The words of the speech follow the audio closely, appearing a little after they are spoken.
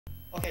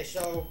Okay,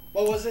 so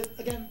what was it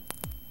again?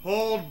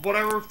 Hold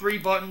whatever 3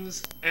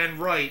 buttons and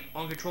right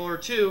on controller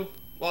 2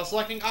 while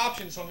selecting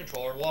options on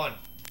controller 1.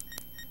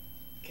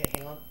 Okay,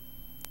 hang on.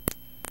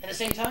 At the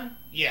same time?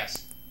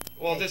 Yes.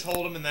 Well, Okay. just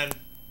hold them and then...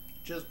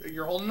 Just,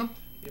 you're holding them?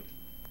 Yep.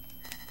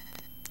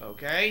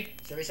 Okay.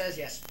 So he says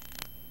yes.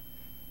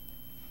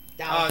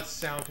 Down. It's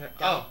sound...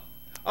 Down.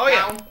 Oh,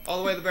 yeah. Down. All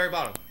the way to the very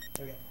bottom.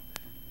 There we go.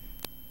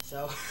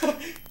 So,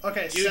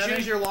 Okay, You 7.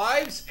 choose your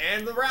lives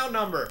and the round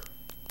number.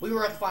 we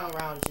were at the final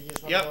round, so you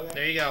just want to go Yep, there?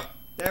 there you go.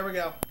 There we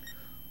go.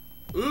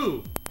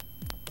 Ooh.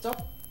 What's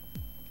up?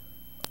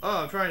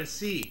 Oh, I'm trying to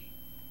see.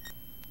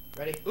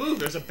 Ready? Ooh,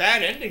 there's a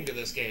bad ending to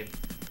this game.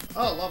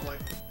 Oh, lovely.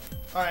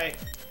 Alright.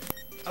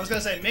 I was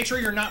gonna say, make sure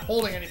you're not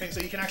holding anything so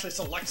you can actually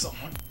select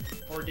someone.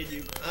 Or did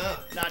you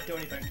not do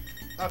anything?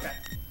 Okay.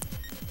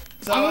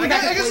 So, I'm I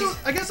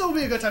gonna guess it'll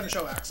be a good time to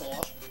show Axel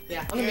off.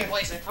 Yeah, I'm gonna be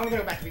Blaze. I'm gonna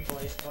go back to being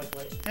Blaze. I like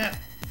Blaze. Yeah.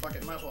 Fuck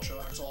it, might as well show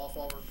Axel off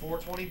while we're...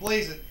 420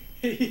 blaze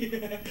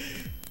it.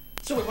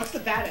 So wait, what's the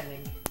bad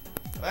ending?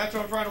 That's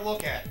what I'm trying to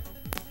look at.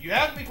 You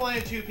have to be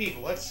playing 2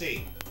 people. Let's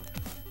see.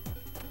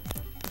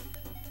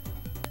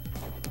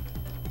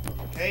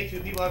 Okay,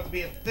 2 people have to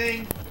be in the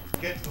thing.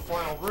 Get to the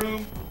final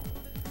room.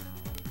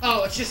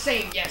 Oh, it's just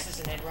saying yes,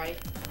 isn't it, right?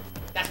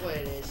 That's what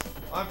it is.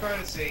 I'm trying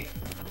to see.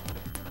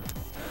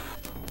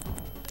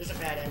 There's a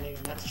bad ending.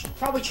 That's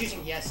probably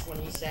choosing yes when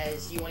he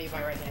says, you want to be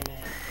my right-hand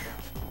man.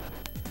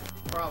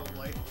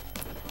 Probably.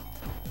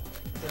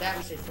 For that,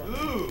 we say front.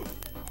 Ooh.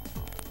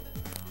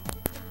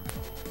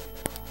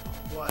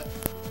 What?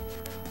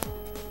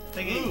 I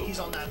think Ooh. he's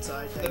on that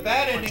side. The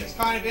bad ending's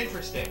kind of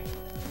interesting.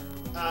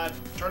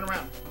 Turn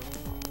around.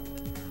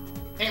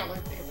 Hang on, let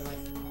me pick up the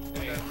knife.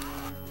 There you go.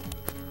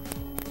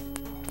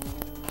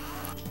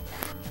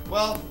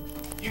 Well,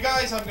 you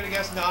guys, I'm gonna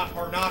guess are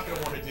not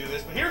gonna want to do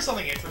this, but here's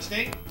something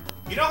interesting.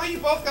 You know how you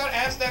both got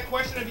asked that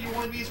question if you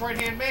want to be his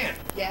right-hand man?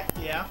 Yeah.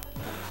 Yeah.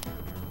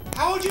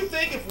 How would you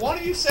think if one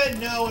of you said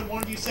no and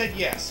one of you said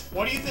yes?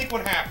 What do you think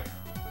would happen?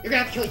 You're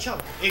gonna have to kill each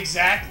other.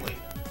 Exactly.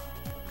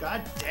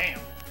 God damn.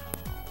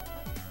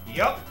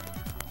 Yup.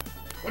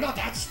 We're not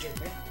that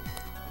stupid.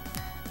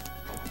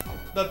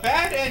 The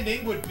bad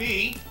ending would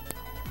be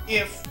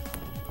if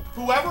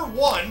whoever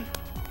won,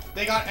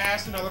 they got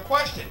asked another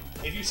question.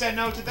 If you said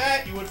no to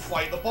that, you would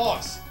fight the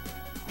boss.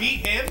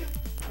 Beat him,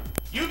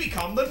 you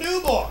become the new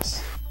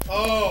boss.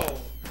 Oh.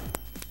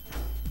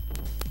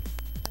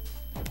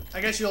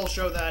 I guess you'll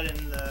show that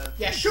in the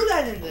Yeah, show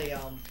that in the,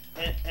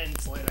 end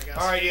slate, I guess.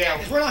 Alright, yeah.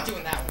 because we're not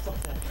doing that one.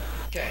 Fuck that.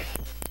 Okay.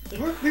 'Cause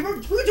we were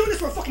doing this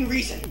for a fucking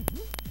reason.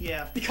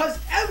 Yeah. Because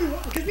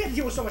we had to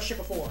deal with so much shit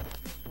before.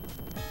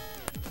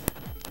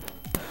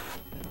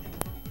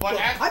 But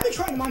Look, at, I've been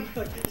trying to mind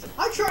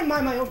I'm trying to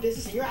mind my own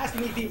business, and you're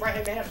asking me to be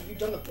right-hand man after you've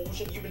done the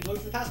bullshit you've been doing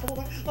for the past couple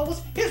of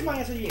levels. Here's my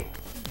answer to you.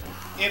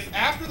 if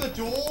after the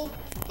duel,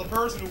 the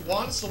person who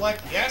won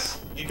select yes,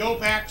 you go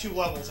back 2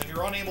 levels and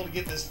you're unable to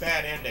get this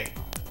bad ending.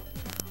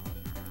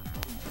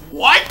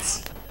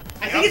 What?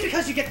 I think it's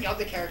because you get the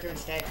other character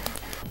instead.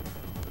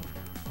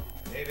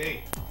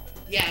 Maybe.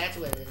 Yeah, that's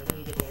what it is. I think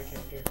you get the other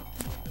character.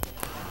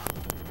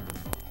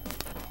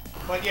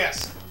 But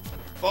yes,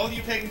 both of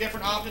you picking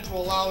different options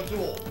will allow a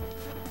duel.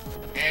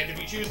 And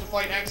if you choose to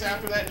fight X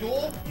after that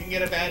duel, you can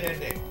get a bad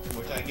ending.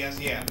 Which I guess,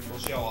 yeah, we'll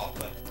show off,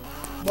 but...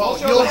 Well,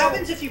 What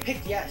happens if you pick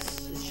yes?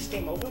 Is it just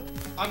game over?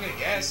 I'm gonna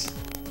guess.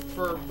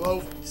 For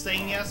both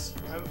saying yes,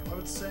 I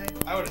would say.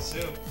 I would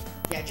assume.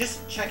 Yeah,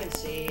 just check and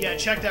see. Yeah,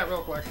 check that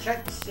real quick. Check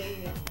and see.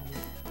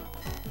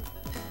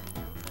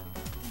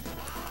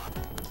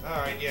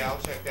 Alright, yeah, I'll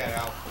check that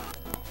out.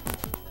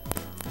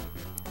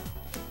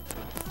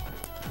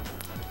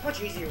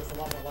 Much easier with a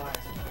lot more lives.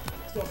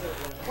 Still feel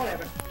good.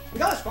 Whatever. We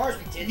got as far as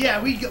we did. Yeah,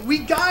 though. we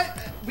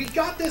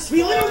got this.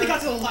 We far, literally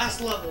got to the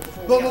last level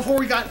before. but before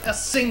we got a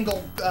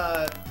single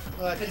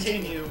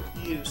continue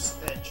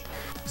usage.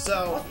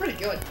 So That's pretty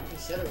good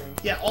considering.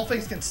 yeah, all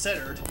things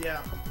considered,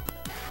 yeah.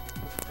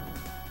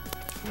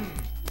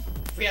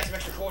 If we had some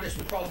extra quarters,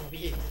 we'd probably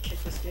be able to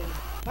kick this game.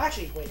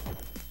 Actually, wait.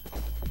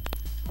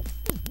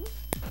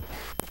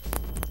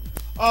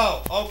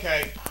 Oh,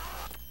 okay.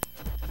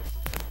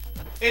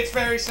 It's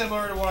very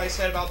similar to what I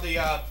said about the,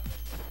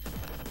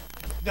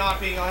 not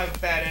being able to have a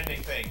bad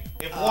ending thing.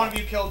 If one of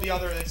you killed the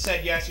other and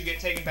said yes, you get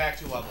taken back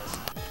 2 levels.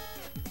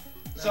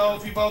 So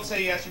if you both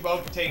say yes, you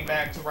both get taken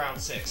back to round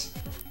 6.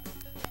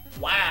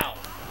 Wow.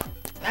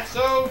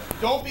 So,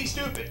 don't be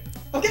stupid.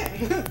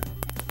 Okay.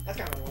 That's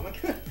kind of ironic.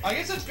 I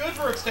guess it's good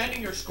for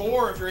extending your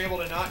score if you're able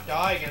to not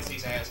die against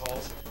these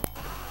assholes.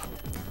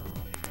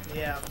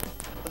 Yeah,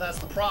 but that's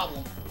the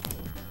problem.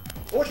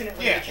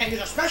 Fortunately, Yeah. we can't use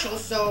our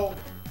specials, so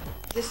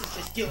this is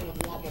just dealing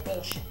with a lot more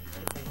bullshit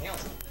than anything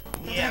else.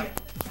 God damn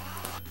it.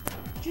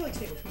 Do you like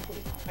stable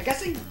please? I'm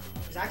guessing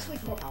is Axel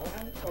like more power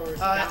had it, or is he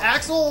balanced?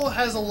 Axel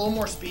has a little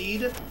more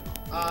speed.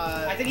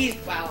 I think he's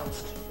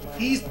balanced.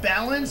 He's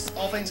balanced,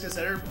 all things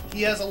considered.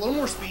 He has a little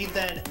more speed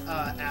than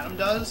Adam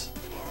does.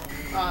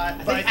 I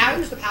think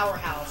Adam's the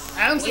powerhouse.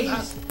 Adam's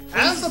Blaze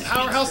the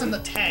powerhouse the in the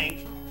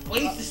tank.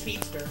 Blaze the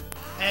speedster.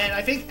 And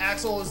I think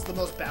Axel is the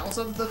most balanced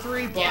of the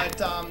three,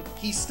 but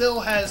he still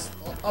has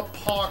a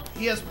par.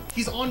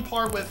 He's on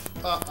par with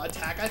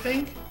attack, I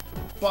think,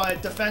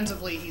 but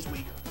defensively he's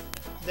weaker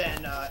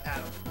than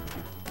Adam.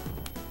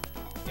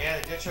 Yeah,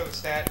 they did show the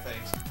stat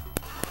things.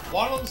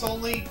 One of them's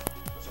only.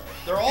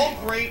 They're all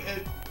great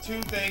at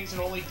 2 things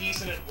and only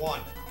decent at 1.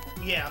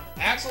 Yeah.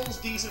 Axel's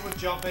decent with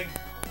jumping.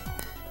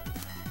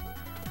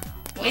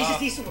 Blaze is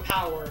decent with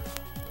power,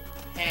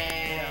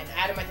 and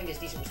Adam I think is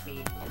decent with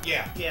speed.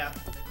 Yeah. Yeah,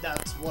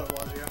 that's what it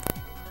was. Yeah.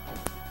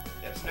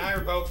 Yep, so now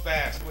you're both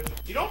fast, which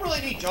you don't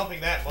really need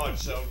jumping that much,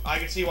 so I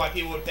can see why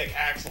people would pick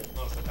Axel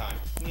most of the time.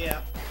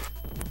 Yeah.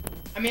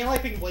 I mean, I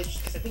like picking Blaze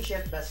because I think she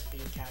has the best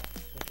speed cap.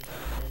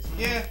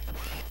 Yeah.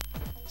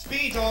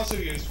 Speed's also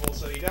useful,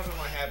 so you definitely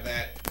want to have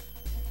that.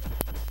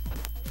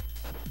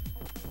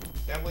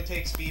 Definitely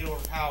take speed over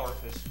power,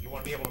 because you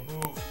want to be able to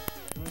move.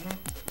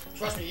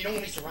 Trust me, you don't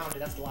want to be surrounded.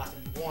 That's the last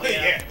thing you want.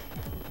 Yeah.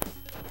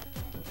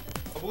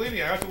 Oh, believe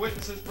me, I have to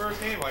witness this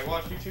firsthand while I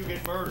watched you two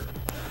get murdered.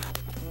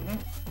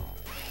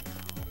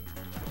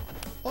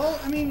 Well,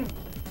 I mean...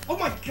 Oh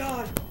my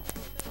god!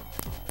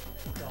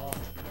 God.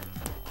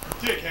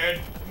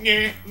 Dickhead.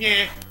 Yeah,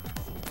 yeah.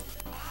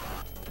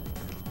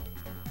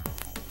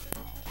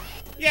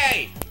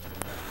 Yay!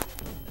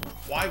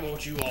 Why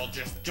won't you all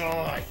just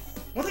die?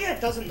 One thing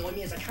that does annoy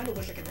me is I kind of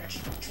wish I could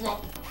actually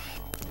drop.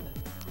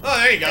 Oh,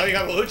 there you go. You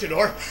got a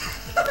luchador.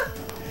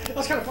 That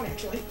was kind of funny,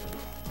 actually.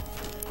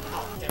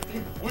 Oh, damn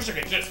it. Wish I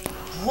could just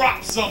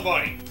drop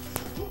somebody.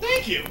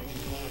 Thank you.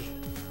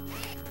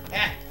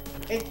 Ah.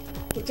 Hey,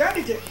 the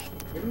daddy did.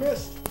 You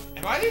missed.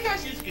 Have either of you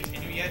guys used to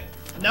continue yet?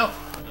 No.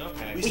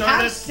 Okay.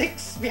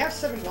 We have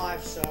 7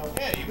 lives, so...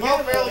 Yeah, you we both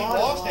have a barely lot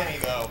of lost lives. any,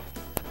 though.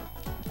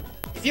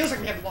 It feels like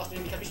we haven't lost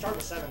any because we started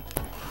with 7.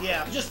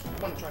 Yeah. We just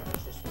want to try to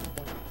finish this one.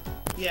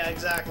 Yeah,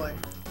 exactly.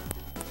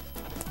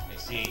 I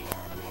see.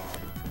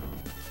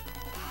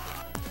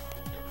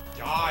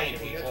 Die,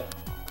 people.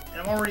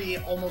 And I'm already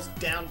almost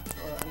down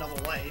another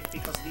life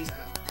because of these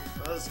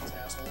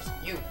assholes.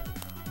 You.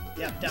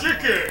 Yeah,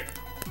 definitely. Chicken!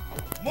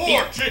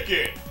 More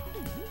chicken!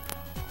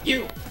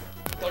 You.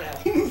 Go to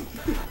hell.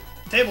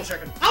 Table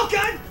chicken. Oh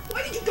god!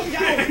 Why did you go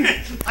down?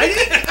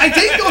 I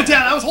didn't go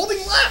down. I was holding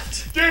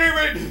left.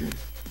 Damn it!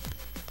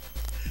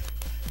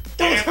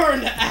 Don't turn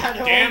to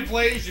Adam. Damn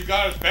Blaze, you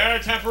got as bad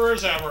a temper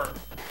as ever.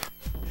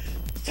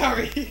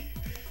 Sorry.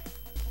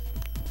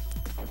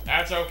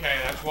 That's okay,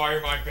 that's why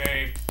you're my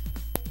babe.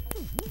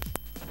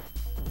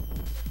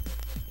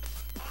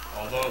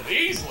 Although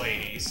these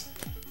ladies...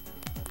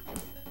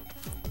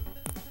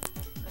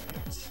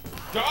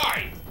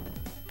 Die!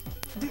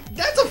 Dude,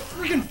 that's a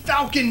freaking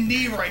Falcon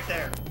knee right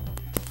there.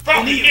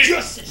 Falcon Knee of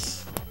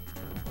justice.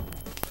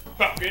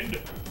 Falcon.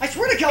 I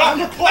swear to God,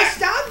 I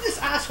stabbed this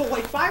asshole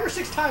like 5 or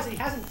 6 times and he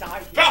hasn't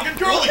died yet. Falcon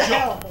curly What the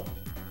jump. hell?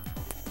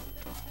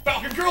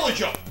 Falcon curly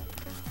jump.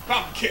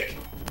 Falcon kick.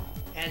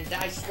 And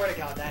I swear to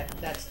God, that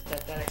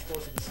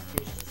explosive is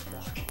useless as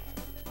fuck.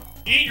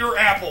 Eat your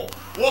apple.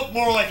 Look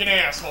more like an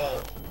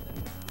asshole.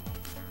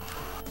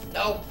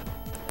 No.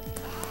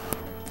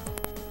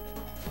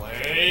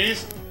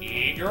 Please,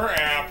 eat your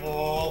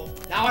apple.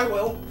 Now I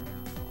will.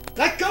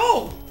 Let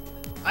go!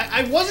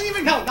 I wasn't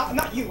even... No,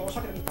 not you. I was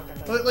talking to me.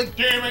 But, like...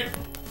 Damn it.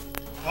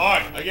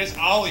 Fine, I guess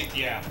I'll eat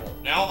the apple.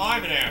 Now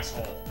I'm an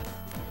asshole.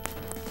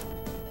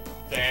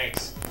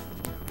 Thanks.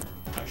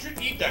 I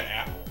should eat that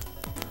apple.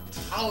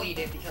 I'll eat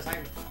it because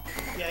I'm...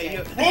 Yeah,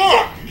 you...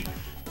 Fuck!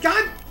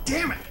 God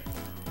damn it!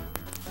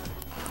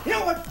 You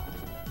know what?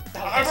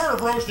 I've heard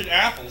of roasted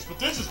apples, but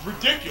this is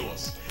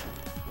ridiculous.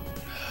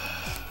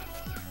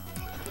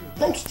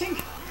 Roasting?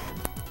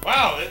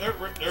 Wow, they're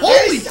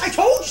Holy! I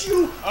told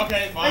you!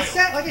 Okay, fine.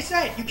 Like I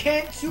said, you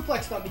can't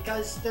suplex them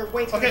because their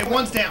weight's Okay,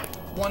 one's down.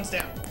 One's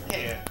down.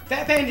 Okay, Yeah.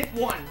 Fat Bandit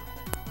 1.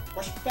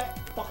 Or Fat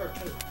Fucker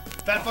 2.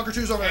 Fat fucker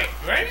 2's over Hey,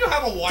 there. do any of you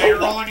have a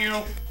lighter on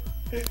you?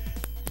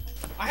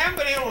 I haven't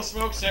been able to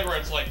smoke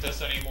cigarettes like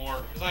this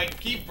anymore, because I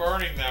keep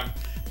burning them.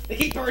 They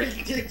keep burning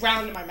to the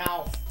ground in my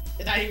mouth.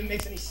 If that even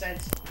makes any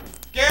sense.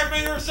 Give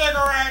me your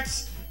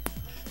cigarettes!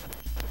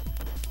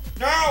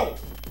 No!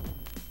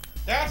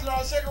 That's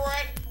not a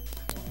cigarette!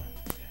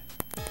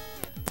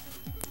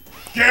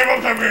 Give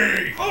them to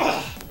me!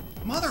 Ugh!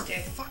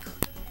 Motherfucker.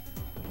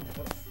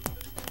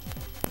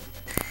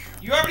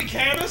 You have any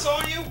cannabis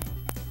on you?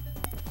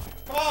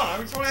 Come on, I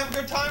just want to have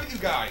a good time with you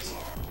guys.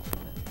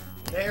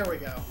 There we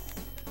go.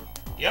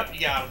 Yep,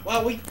 you got him.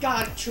 Well, we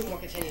got 2 more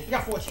continues. We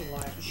got 14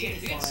 lives. We You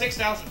should be get fine.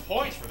 6,000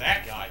 points for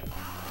that guy.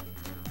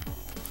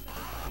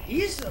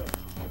 He's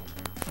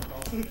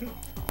and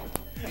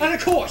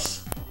of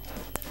course,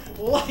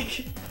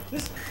 like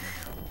this.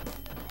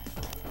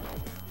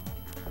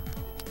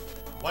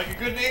 Like a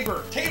good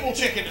neighbor, Table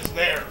Chicken is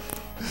there.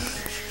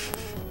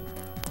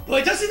 Well,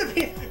 it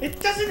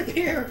doesn't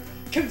appear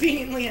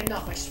conveniently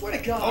enough. I swear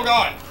to God. Oh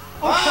god.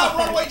 Oh, God.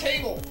 Runaway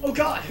table. Oh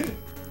God.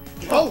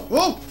 Oh,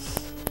 whoa!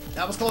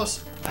 That was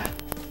close.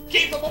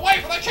 Keep them away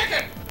from the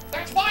chicken.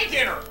 That's my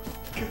dinner.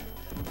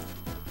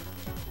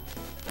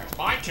 That's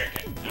my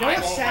chicken. You know I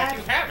what's won't sad? let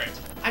you have it.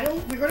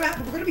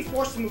 We're gonna be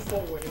forced to move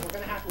forward, and we're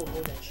gonna have to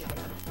avoid that shit.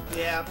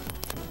 Yeah.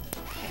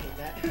 I hate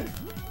that.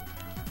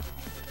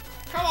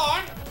 Come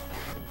on!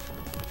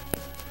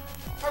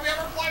 Have you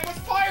ever played with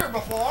fire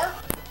before?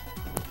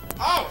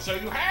 Oh, so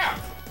you have.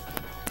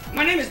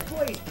 My name is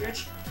Blaze,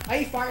 bitch. I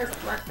eat fire for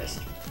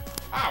breakfast.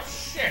 Oh,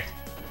 shit.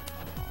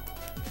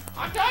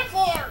 I'm done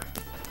for!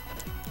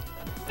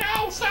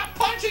 No, stop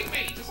punching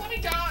me! Just let me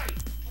die!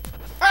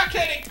 I'm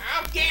kidding!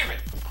 Oh, damn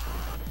it!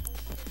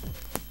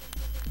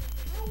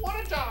 I don't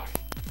want to die.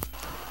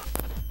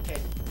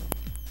 Okay.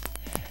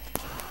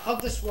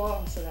 Hug this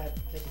wall so that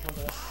they can come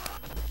to us.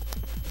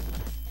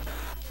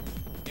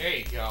 There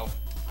you go.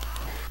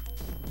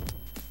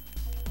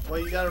 Well,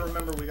 you gotta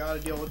remember, we gotta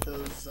deal with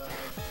those,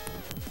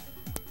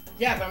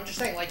 Yeah, but I'm just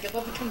saying, like, let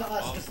them come to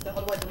us, because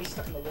otherwise they'll be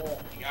stuck in the wall.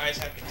 You guys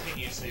have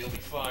continued, so you'll be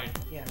fine.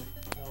 Yeah.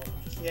 No,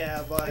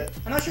 Yeah, but...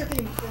 I'm not sure if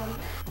they...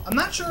 I'm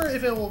not sure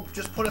if it will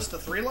just put us to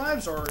 3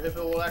 lives, or if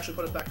it will actually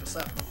put us back to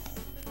 7.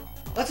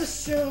 Let's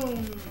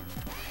assume...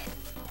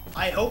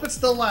 I hope it's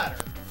the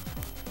latter.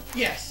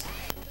 Yes.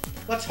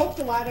 Let's hope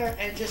the latter,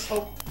 and just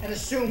hope, and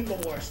assume the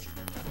worst.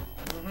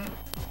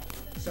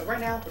 Mm-hmm. So right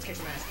now, let's kick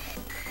some ass.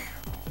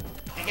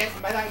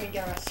 And by that I mean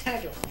get our ass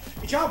handled.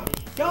 Good job, me.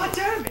 God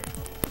damn it!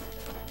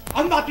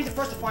 I'm about to be the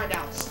first to find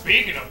out.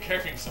 Speaking of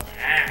kicking some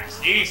ass,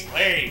 these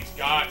ladies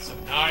got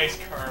some nice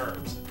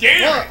curves.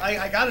 Damn Well, it!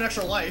 I got an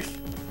extra life,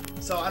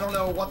 so I don't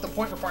know what the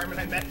point requirement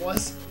I met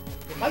was.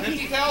 It might be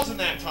 50,000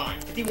 that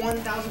time.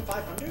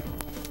 51,500?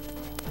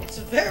 It's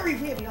a very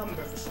weird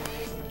number for some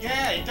reason.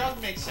 Yeah, it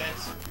does make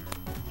sense.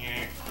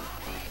 Yeah.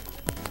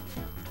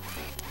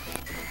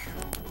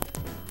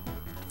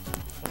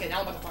 Okay,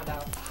 now I'm about to find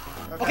out.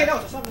 Okay, Okay, no,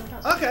 it's not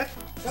enough time. Okay,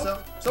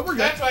 so we're good.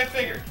 That's what I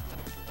figured.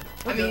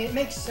 I mean, it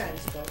makes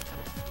sense, but...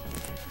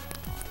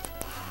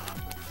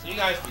 So you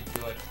guys be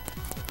good.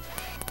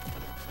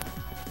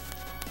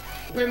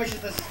 Pretty much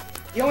just this.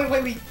 The only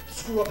way we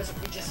screw up is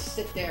if we just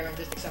sit there and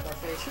just accept our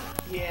fate.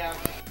 Yeah.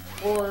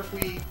 Or if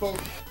we both...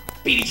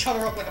 Beat each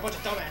other up like a bunch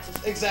of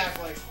dumbasses.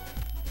 Exactly.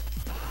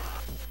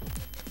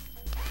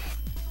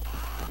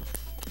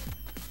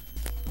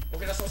 We'll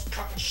get ourselves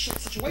caught in shit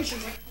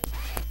situations like...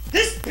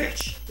 This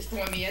bitch is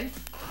throwing me in.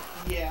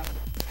 Yeah.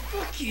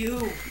 Fuck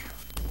you.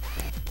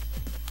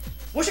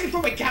 Wish I could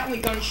throw my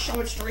Gatling gun and shove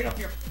it straight up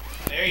your...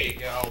 There you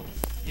go.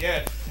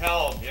 Yeah,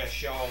 tell them. Yeah,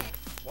 show them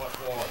what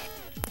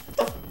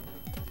for.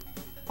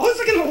 I was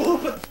like in a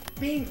loop of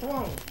being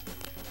thrown.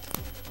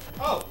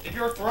 Oh, if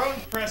you're thrown,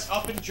 press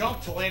up and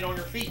jump to land on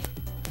your feet.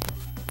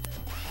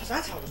 So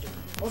that's how I was doing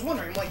it. I was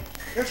wondering, like,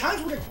 there are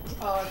times where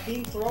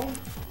being thrown...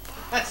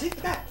 That's it,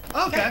 that.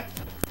 Okay.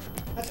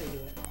 That's how you do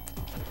it.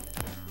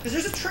 Because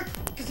there's a trick,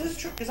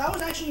 because I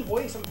was actually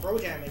avoiding some throw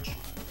damage.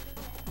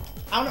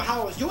 I don't know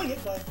how I was doing it,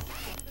 but...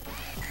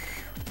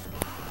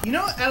 You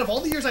know, out of all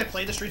the years I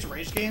played the Streets of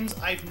Rage games,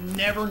 I've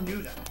never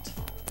knew that.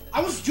 I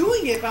was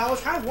doing it, but I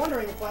was kind of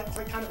wondering if it's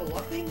like kind of a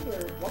luck thing,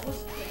 or what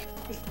was...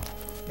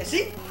 Yeah,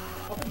 see?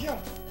 Up and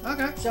jump.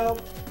 Okay. So...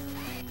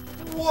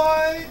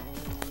 What?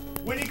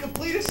 When you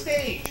complete a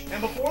stage,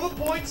 and before the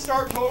points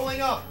start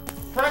totaling up,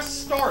 press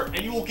start,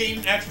 and you will gain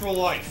an extra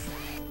life.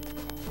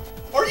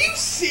 Are you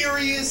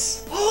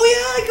serious? Oh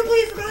yeah, I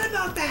completely forgot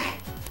about that!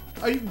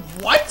 Are you...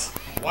 What?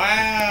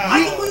 Wow.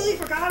 I completely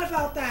forgot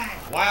about that!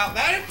 Wow,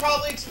 that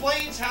probably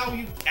explains how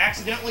you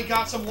accidentally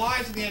got some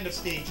lives at the end of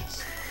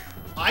stages.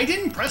 I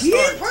didn't press You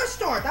start. didn't press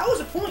start! That was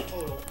a point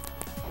total.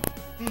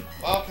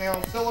 Okay,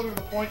 I'm still looking at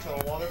the point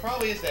total. Well, there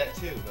probably is that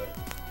too, but...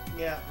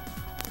 Yeah.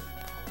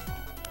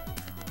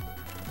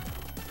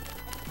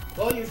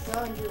 Well, you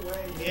found your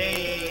way.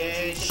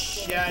 Yeah,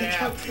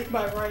 shut up.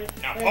 My right.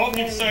 Now, vote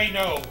and say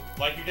no,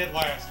 like you did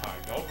last time.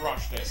 Don't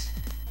rush this.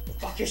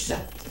 Fuck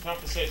yourself. It's a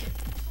tough decision.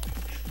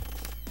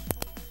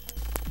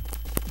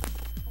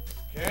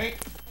 Okay.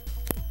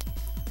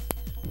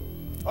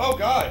 Oh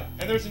god,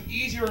 and there's an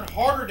easier and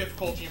harder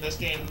difficulty in this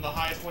game than the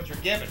highest ones you're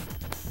given.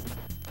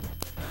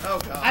 Oh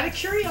god. Out of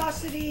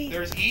curiosity...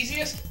 There's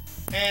easiest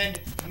and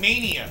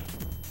mania.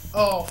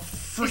 Oh,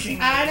 freaking...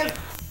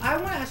 I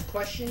want to ask a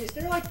question. Is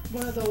there like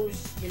one of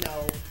those, you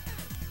know...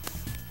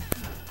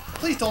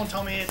 Please don't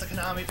tell me it's a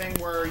Konami thing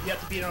where you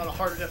have to beat it on a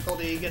harder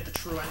difficulty to get the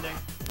true ending.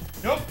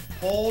 Nope.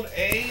 Hold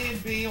A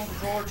and B on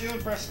controller 2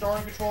 and press start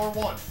on controller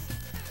 1.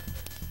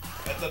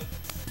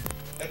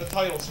 At the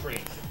title screen.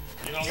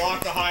 You can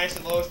unlock the highest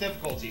and lowest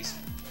difficulties.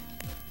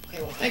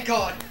 Okay, well, thank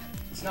God.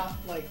 It's not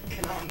like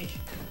Konami.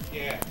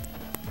 Yeah.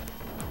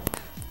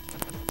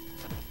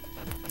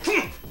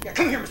 Come on! Yeah,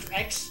 come here, Mr.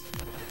 X.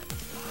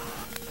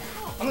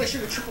 I'm gonna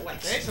shoot a triple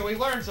X. Okay, so we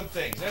learned some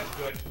things. That's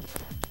good.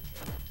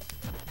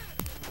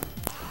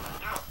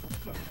 Ow!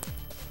 Come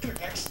here,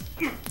 X.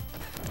 Come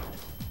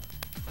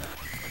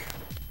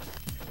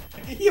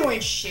here. You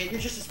ain't shit.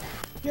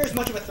 You're as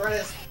much of a threat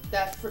as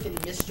that freaking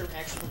Mr.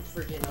 X from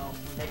freaking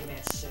Mega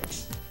Man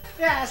 6.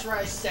 Yeah, that's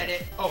right. I said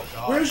it. Oh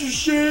god. Where's your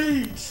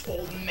shades,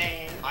 old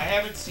man? I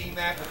haven't seen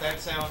that, but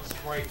that sounds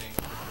frightening.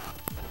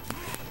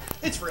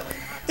 It's really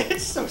not.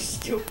 It's so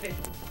stupid.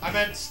 I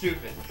meant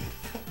stupid.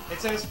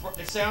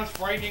 It sounds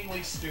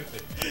frighteningly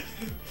stupid.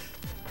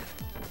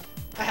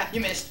 Haha,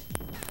 you missed.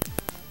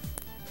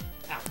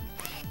 Ow.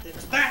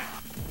 There's that.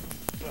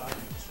 Well, I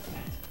missed with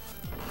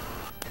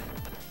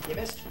that. You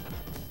missed,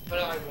 but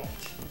I won't.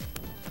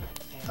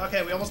 And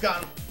Okay, we almost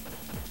got him.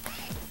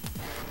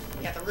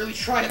 you have to really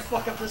try to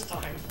fuck up this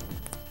time.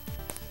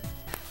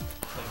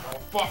 Oh,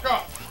 fuck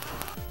up.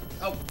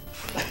 Oh,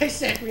 Like I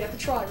said, we have to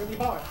try really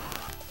hard.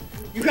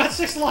 You got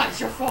 6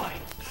 lives, you're fine.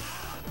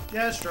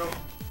 yeah, it's true.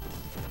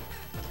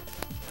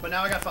 But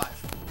now I got 5.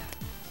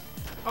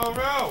 Oh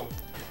no.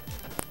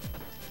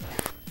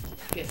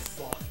 Get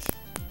fucked.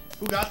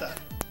 Who got that?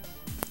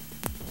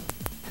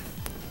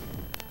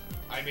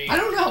 I mean. I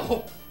don't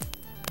know.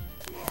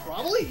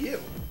 Probably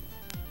you.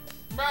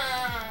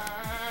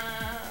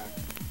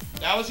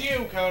 That was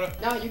you, Coda.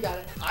 No, you got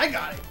it. I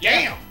got it.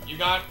 Yeah, Damn. you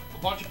got a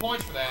bunch of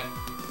points for that.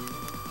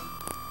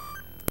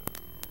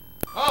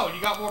 Oh, and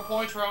you got more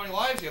points for how many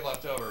lives you had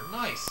left over.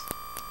 Nice.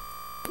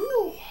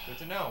 Woo. Good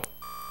to know.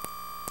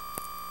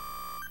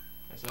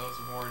 And so those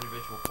are more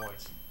individual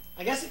points.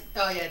 I guess it,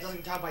 yeah, it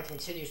doesn't count by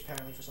continues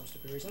apparently for some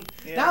stupid reason.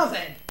 Yeah. Now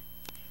then.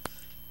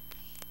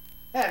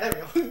 Yeah, there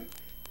we go.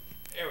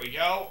 There we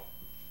go.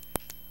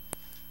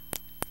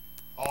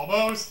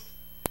 Almost.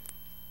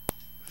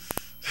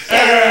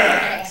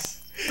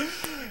 Yes!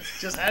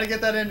 Just had to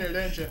get that in there,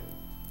 didn't you?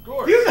 Of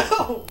course. You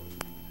know.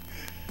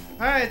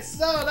 Alright,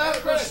 so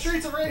that was Good.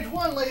 Streets of Rage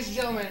 1, ladies and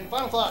gentlemen.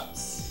 Final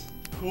thoughts.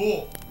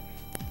 Cool.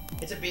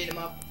 It's a beat 'em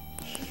up.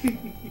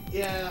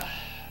 Yeah.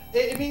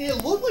 I mean,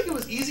 it looked like it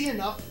was easy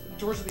enough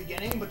towards the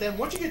beginning, but then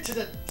once you get to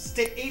the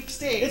 8th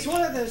stage... It's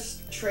one of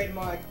those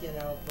trademark, you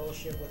know,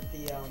 bullshit with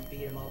the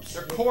beat 'em ups.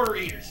 They're quarter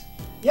eaters.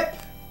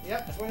 Yep.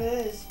 Yep. That's what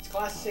it is. It's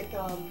classic.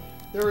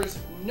 There is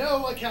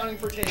no accounting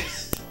for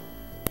taste.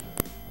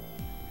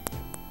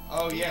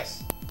 Oh,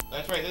 yes.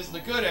 That's right, this is the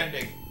good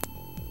ending.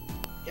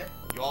 Yep.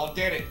 You all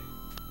did it.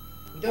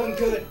 I'm doing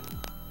good.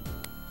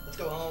 Let's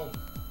go home.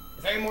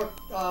 If any more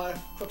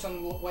crooks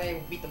on the way,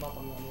 we'll beat them up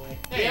on the way.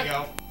 There Yep. you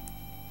go.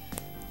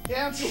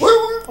 Yeah.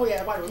 Oh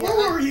yeah, by the way,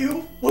 where were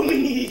you when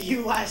we needed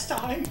you last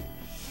time?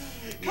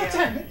 God Yeah.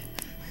 damn it!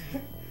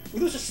 We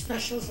lose a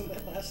specialist in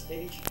that last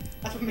stage.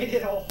 That's what made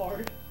it all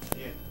hard.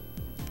 Yeah.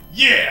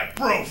 Yeah,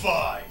 Bro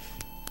 5!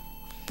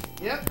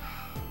 Yep.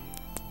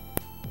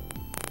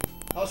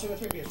 Oh, so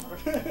that's maybe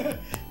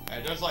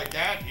And just like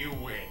that, you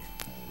win.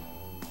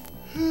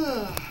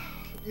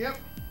 Yep.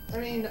 I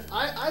mean,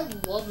 I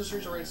love the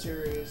Streets of Rage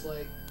series.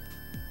 Like,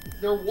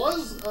 there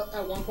was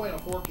at one point a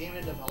 4th game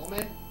in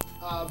development,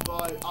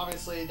 but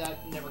obviously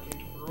that never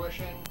came to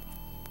fruition.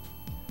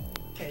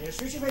 Okay, there's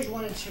Streets of Rage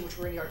 1 and 2, which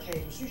were in the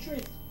arcade. Was Streets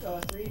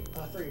of Rage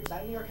 3, was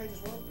that in the arcade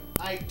as well?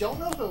 I don't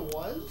know if it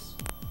was,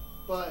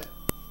 but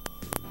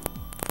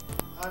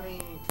I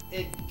mean,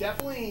 it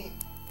definitely.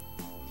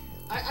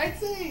 I'd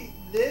say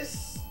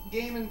this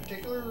game in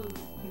particular,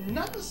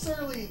 not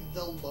necessarily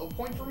the low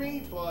point for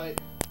me, but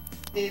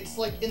it's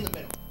like in the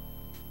middle.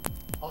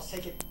 I'll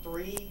take it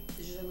 3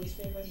 is your least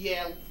favorite?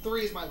 Yeah,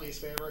 3 is my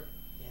least favorite.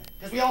 Yeah.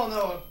 Because we all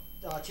know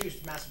 2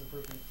 is massive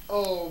improvement.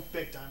 Oh,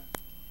 big time.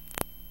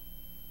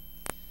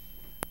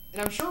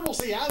 And I'm sure we'll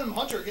see Adam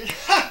Hunter again.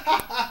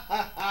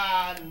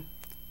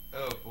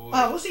 Oh, boy.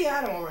 We'll see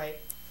Adam alright.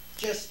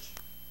 Just...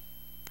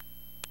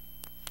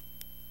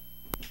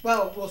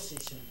 Well, we'll see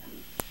soon.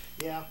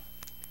 Yeah.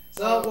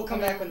 So we'll come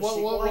back with a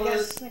sequel, I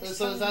guess.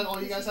 So is that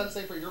all you guys had to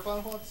say for your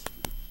final thoughts?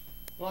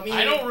 Well, I mean...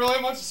 I don't really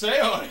have much to say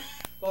on it.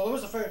 Well, what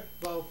was the first...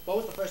 Well, what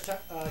was the first time...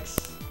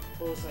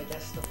 what was, I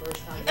guess, the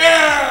first time...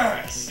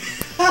 Yes!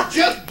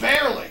 Just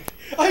barely!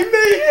 I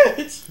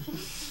made it!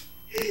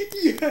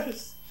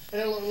 Yes!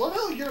 And look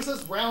how yours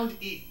says round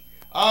E.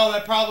 Oh,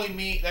 that's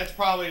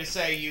probably to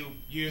say you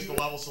use the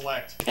level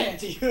select.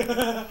 Panty.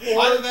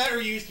 Either that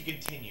or use to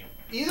continue.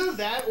 Either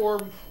that or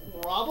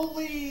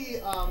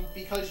probably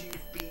because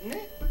you've beaten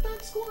it with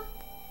that score.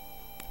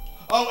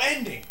 Oh,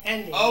 ending.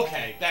 Ending.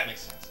 Okay, that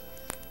makes sense.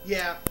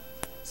 Yeah.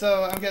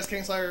 So I guess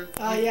Kingslayer.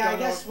 Yeah, I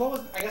guess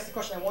the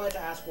question I wanted to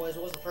ask was,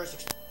 what was the first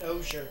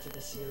exposure to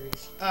this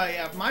series?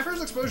 Yeah, my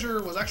first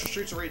exposure was actually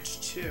Streets of Rage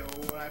 2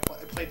 when I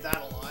played that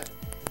a lot.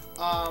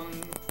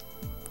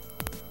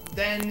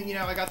 Then, you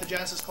know, I got the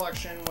Genesis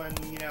collection when,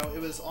 you know, it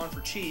was on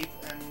for cheap,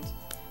 and,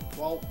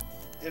 well,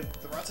 the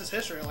rest is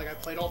history. Like, I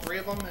played all 3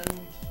 of them, and,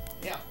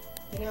 yeah.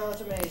 You know,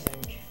 it's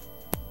amazing.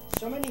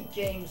 So many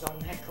games on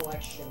that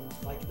collection,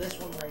 like this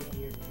one right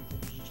here, ladies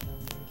and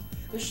gentlemen.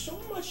 There's so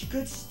much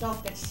good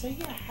stuff that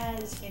Sega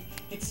has in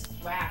its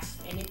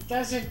grasp, and it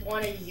doesn't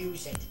want to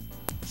use it.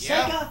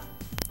 Yeah. Sega,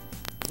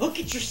 look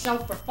at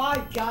yourself for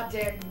 5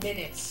 goddamn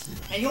minutes,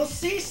 and you'll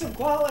see some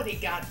quality,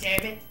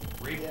 goddammit,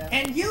 Yeah.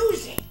 and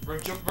use it.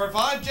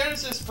 Revive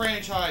Genesis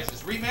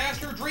franchises,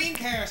 remaster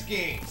Dreamcast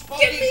games.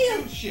 Give me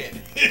Fucking shit.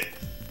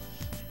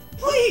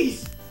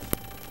 Please!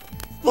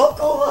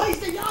 Localize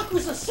the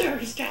Yakuza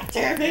series,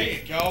 goddammit! There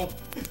you go.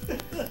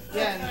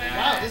 Yeah, and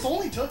wow, this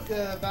only took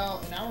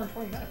about an hour and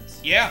 20 minutes.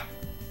 Yeah.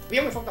 We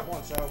only fucked up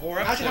one, so... 4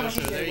 Imagine how episodes, much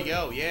so we there did you with-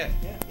 go, yeah.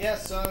 Yeah,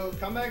 so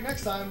come back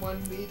next time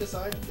when we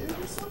decide to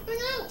do something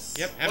else.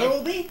 Yep. What will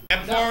it be?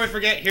 And before we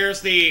forget,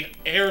 here's the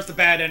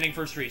bad ending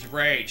for Streets of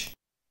Rage.